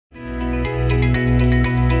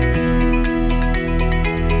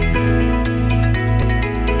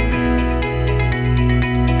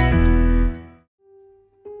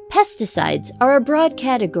Pesticides are a broad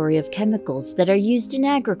category of chemicals that are used in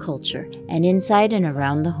agriculture and inside and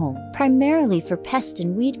around the home, primarily for pest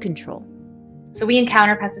and weed control. So we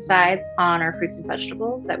encounter pesticides on our fruits and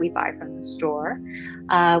vegetables that we buy from the store.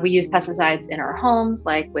 We use pesticides in our homes,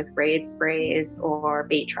 like with raid sprays or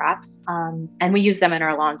bait traps, and we use them in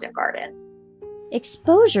our lawns and gardens.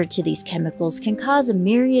 Exposure to these chemicals can cause a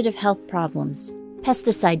myriad of health problems.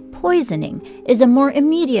 Pesticide poisoning is a more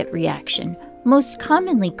immediate reaction, most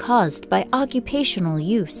commonly caused by occupational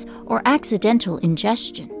use or accidental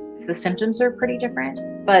ingestion. The symptoms are pretty different,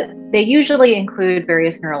 but they usually include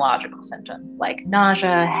various neurological symptoms like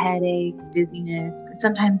nausea, headache, dizziness.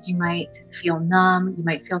 Sometimes you might feel numb, you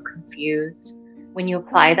might feel confused. When you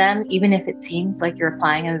apply them, even if it seems like you're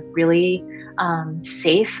applying a really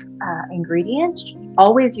safe ingredient,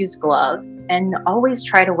 always use gloves and always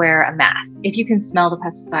try to wear a mask if you can smell the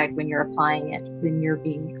pesticide when you're applying it, when you're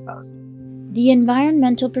being exposed. The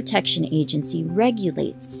Environmental Protection Agency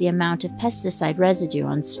regulates the amount of pesticide residue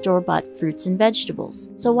on store-bought fruits and vegetables.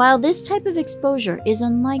 So while this type of exposure is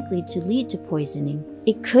unlikely to lead to poisoning,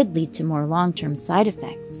 it could lead to more long-term side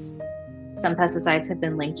effects. Some pesticides have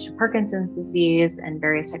been linked to Parkinson's disease and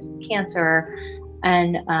various types of cancer.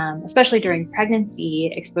 And especially during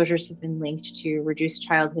pregnancy, exposures have been linked to reduced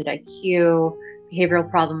childhood IQ,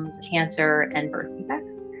 behavioral problems, cancer, and birth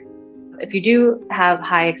defects. If you do have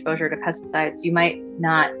high exposure to pesticides, you might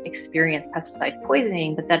not experience pesticide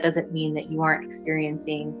poisoning, but that doesn't mean that you aren't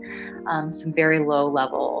experiencing some very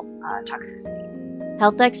low-level toxicity.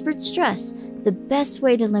 Health experts stress the best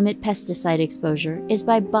way to limit pesticide exposure is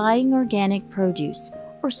by buying organic produce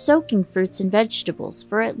or soaking fruits and vegetables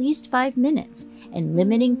for at least 5 minutes and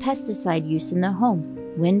limiting pesticide use in the home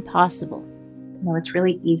when possible. You know, it's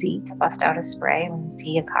really easy to bust out a spray when you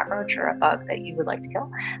see a cockroach or a bug that you would like to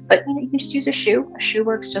kill. But you can just use a shoe. A shoe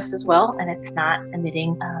works just as well, and it's not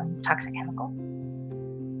emitting toxic chemical.